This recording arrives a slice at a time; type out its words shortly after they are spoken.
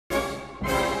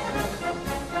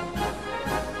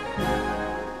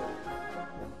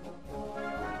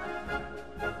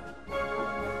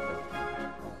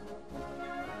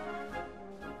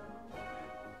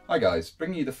Hi guys,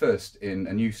 bringing you the first in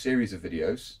a new series of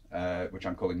videos, which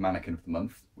I'm calling Mannequin of the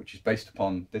Month, which is based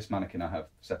upon this mannequin I have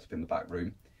set up in the back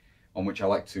room, on which I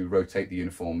like to rotate the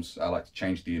uniforms. I like to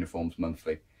change the uniforms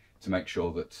monthly to make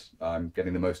sure that I'm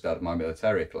getting the most out of my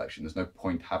militaria collection. There's no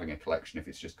point having a collection if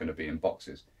it's just going to be in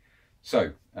boxes.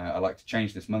 So I like to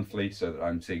change this monthly so that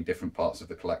I'm seeing different parts of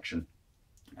the collection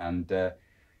and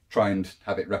try and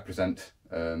have it represent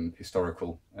different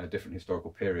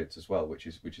historical periods as well, which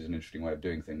is an interesting way of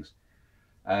doing things.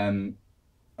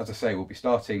 As I say, we'll be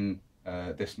starting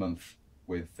this month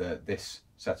with this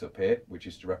setup here, which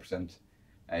is to represent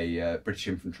a British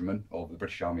infantryman of the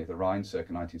British Army of the Rhine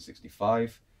circa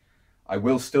 1965. I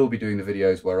will still be doing the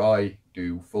videos where I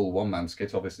do full one-man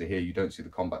skit. Obviously here you don't see the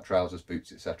combat trousers,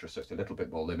 boots, etc, so it's a little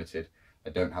bit more limited. I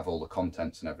don't have all the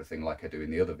contents and everything like I do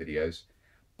in the other videos,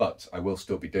 but I will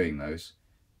still be doing those.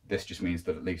 This just means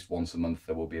that at least once a month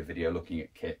there will be a video looking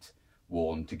at kit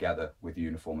worn together with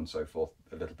uniform and so forth,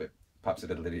 perhaps a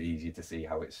little bit easier to see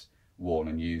how it's worn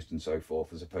and used and so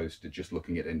forth, as opposed to just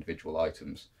looking at individual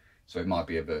items. So it might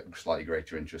be of a slightly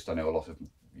greater interest. I know a lot of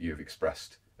you have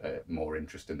expressed more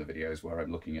interest in the videos where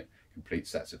I'm looking at complete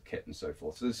sets of kit and so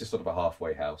forth. So this is sort of a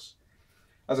halfway house.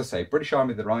 As I say, British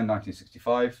Army of the Rhine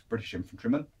 1965, British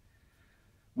infantryman.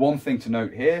 One thing to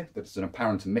note here that's an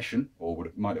apparent omission, or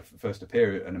might have first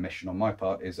appear an omission on my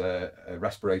part, is a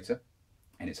respirator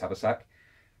in its haversack.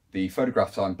 The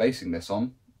photographs I'm basing this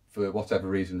on, for whatever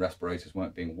reason, respirators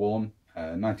weren't being worn.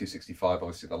 1965,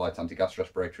 obviously the light anti-gas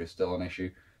respirator is still on issue.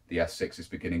 The S6 is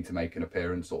beginning to make an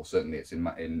appearance, or certainly it's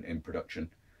in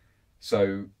production.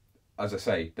 So, as I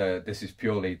say, this is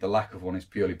purely, the lack of one is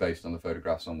purely based on the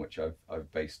photographs on which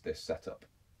I've based this setup.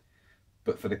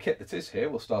 But for the kit that is here,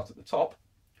 we'll start at the top.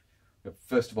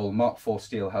 First of all, Mark IV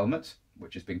steel helmet,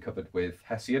 which has been covered with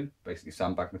Hessian, basically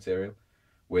sandbag material,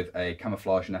 with a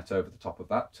camouflage net over the top of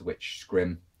that, to which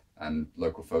scrim and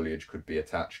local foliage could be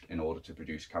attached in order to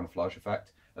produce camouflage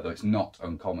effect, although it's not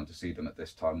uncommon to see them at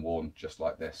this time worn just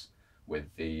like this, with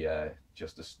the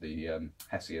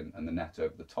Hessian and the net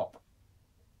over the top.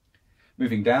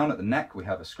 Moving down at the neck, we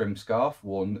have a scrim scarf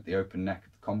worn at the open neck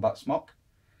of the combat smock.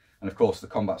 And of course the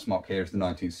combat smock here is the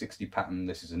 1960 pattern.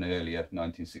 This is an earlier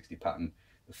 1960 pattern,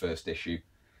 the first issue,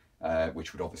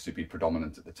 which would obviously be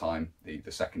predominant at the time. The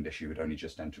second issue had only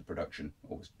just entered production,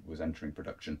 or was entering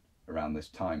production around this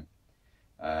time.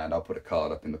 And I'll put a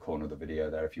card up in the corner of the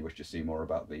video there if you wish to see more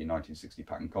about the 1960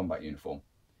 pattern combat uniform.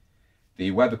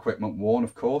 The web equipment worn,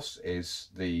 of course, is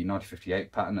the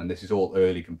 1958 pattern, and this is all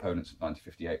early components of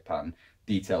 1958 pattern.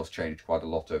 Details changed quite a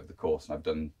lot over the course, and I've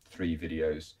done 3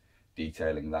 videos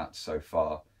detailing that so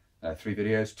far. 3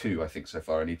 videos, 2 I think so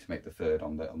far. I need to make the 3rd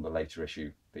on the later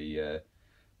issue, the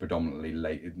predominantly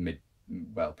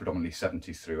predominantly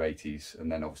 70s through 80s,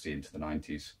 and then obviously into the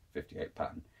 90s 58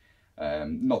 pattern.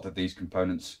 Not that these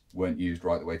components weren't used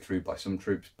right the way through by some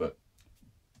troops, but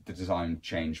the design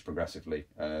changed progressively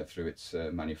through its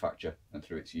manufacture and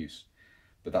through its use.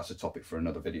 But that's a topic for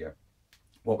another video.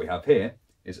 What we have here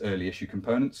is early issue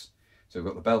components. So we've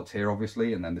got the belt here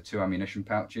obviously, and then the 2 ammunition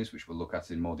pouches, which we'll look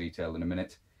at in more detail in a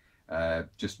minute.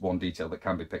 Just one detail that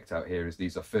can be picked out here is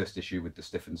these are first issue with the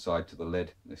stiffened side to the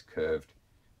lid, this curved,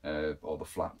 or the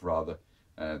flap rather,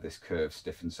 this curved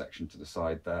stiffened section to the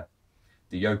side there.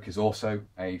 The yoke is also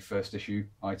a first issue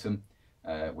item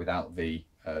without the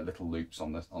little loops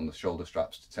on the shoulder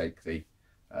straps to take the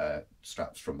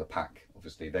straps from the pack.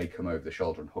 Obviously they come over the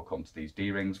shoulder and hook onto these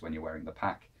D-rings when you're wearing the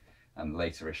pack, and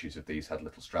later issues of these had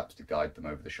little straps to guide them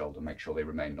over the shoulder, make sure they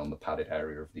remained on the padded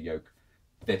area of the yoke.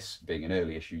 This, being an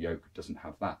early issue yoke, doesn't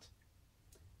have that.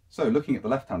 So looking at the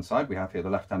left hand side, we have here the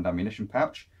left hand ammunition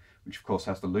pouch, which of course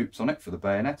has the loops on it for the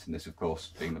bayonet, and this of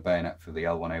course being the bayonet for the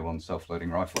L1A1 self-loading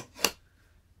rifle.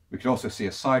 We can also see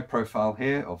a side profile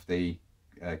here of the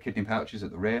kidney pouches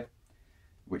at the rear,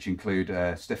 which include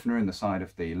a stiffener in the side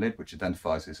of the lid, which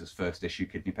identifies this as first issue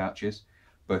kidney pouches.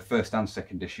 Both first and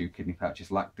second issue kidney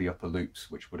pouches lack the upper loops,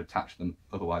 which would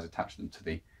otherwise attach them to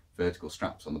the vertical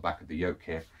straps on the back of the yoke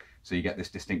here. So you get this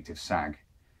distinctive sag.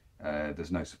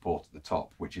 There's no support at the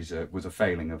top, which was a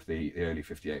failing of the early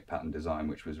 58 pattern design,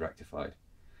 which was rectified.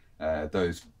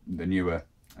 The newer,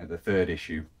 the 3rd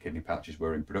issue kidney pouches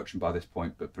were in production by this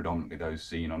point, but predominantly those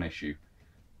seen on issue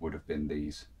would have been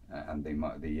these and the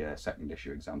 2nd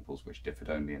issue examples, which differed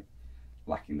only in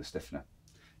lacking the stiffener.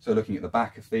 So looking at the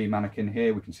back of the mannequin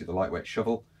here, we can see the lightweight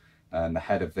shovel, and the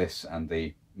head of this and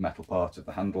the metal part of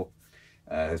the handle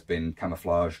has been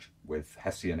camouflaged with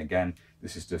Hessian again.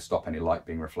 This is to stop any light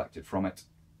being reflected from it.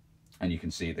 And you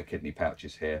can see the kidney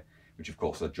pouches here, which of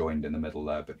course are joined in the middle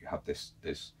there, but you have this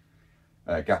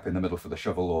gap in the middle for the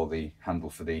shovel or the handle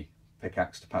for the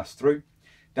pickaxe to pass through.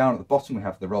 Down at the bottom we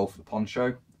have the roll for the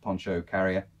poncho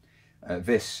carrier.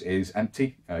 This is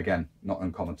empty, again not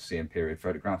uncommon to see in period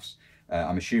photographs.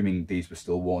 I'm assuming these were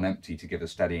still worn empty to give a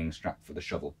steadying strap for the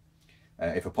shovel.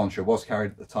 If a poncho was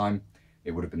carried at the time,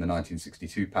 it would have been the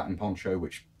 1962 pattern poncho,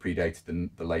 which predated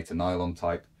the later nylon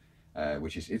type,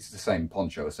 it's the same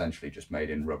poncho essentially, just made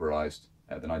in rubberized.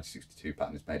 The 1962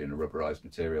 pattern is made in a rubberized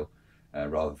material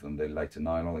rather than the later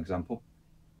nylon example.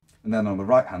 And then on the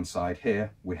right hand side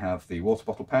here we have the water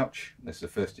bottle pouch. This is a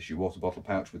first issue water bottle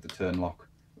pouch with the turn lock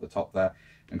at the top there.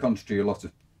 And contrary to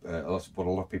what a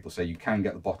lot of people say, you can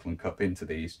get the bottle and cup into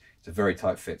these. It's a very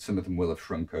tight fit. Some of them will have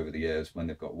shrunk over the years when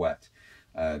they've got wet.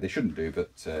 They shouldn't do,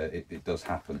 but it does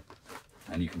happen.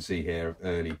 And you can see here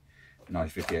early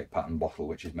 1958 pattern bottle,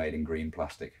 which is made in green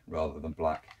plastic rather than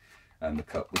black. And the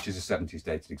cup, which is a 70s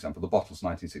dated example. The bottle's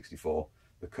 1964,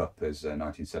 the cup is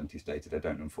 1970s dated. I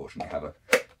don't unfortunately have a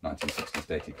 1960s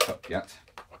dated cup yet.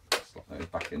 Slot those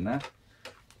back in there.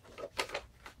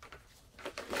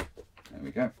 There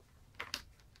we go.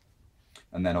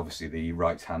 And then obviously the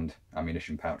right hand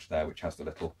ammunition pouch there, which has the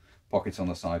little pockets on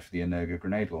the side for the Energa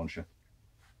grenade launcher.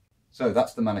 So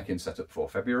that's the Mannequin setup for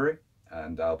February,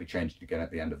 and I'll be changing it again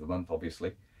at the end of the month,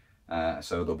 obviously.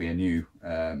 So there'll be a new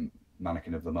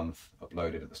Mannequin of the month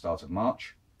uploaded at the start of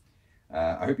March.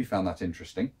 I hope you found that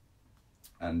interesting.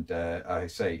 And I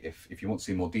say, if you want to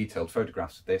see more detailed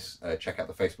photographs of this, check out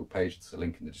the Facebook page. There's a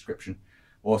link in the description.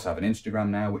 I also have an Instagram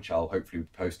now, which I'll hopefully be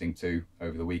posting to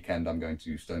over the weekend. I'm going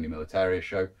to Stony Militaria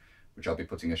show, which I'll be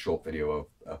putting a short video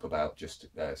up about, just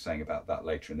saying about that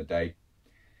later in the day.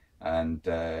 And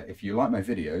if you like my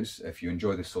videos, if you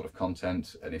enjoy this sort of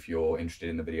content, and if you're interested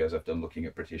in the videos I've done looking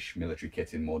at British military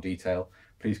kit in more detail,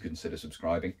 please consider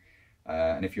subscribing.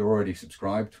 And if you're already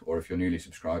subscribed, or if you're newly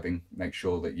subscribing, make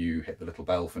sure that you hit the little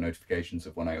bell for notifications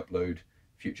of when I upload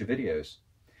future videos.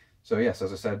 So yes,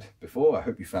 as I said before, I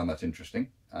hope you found that interesting,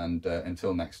 and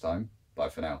until next time, bye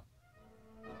for now.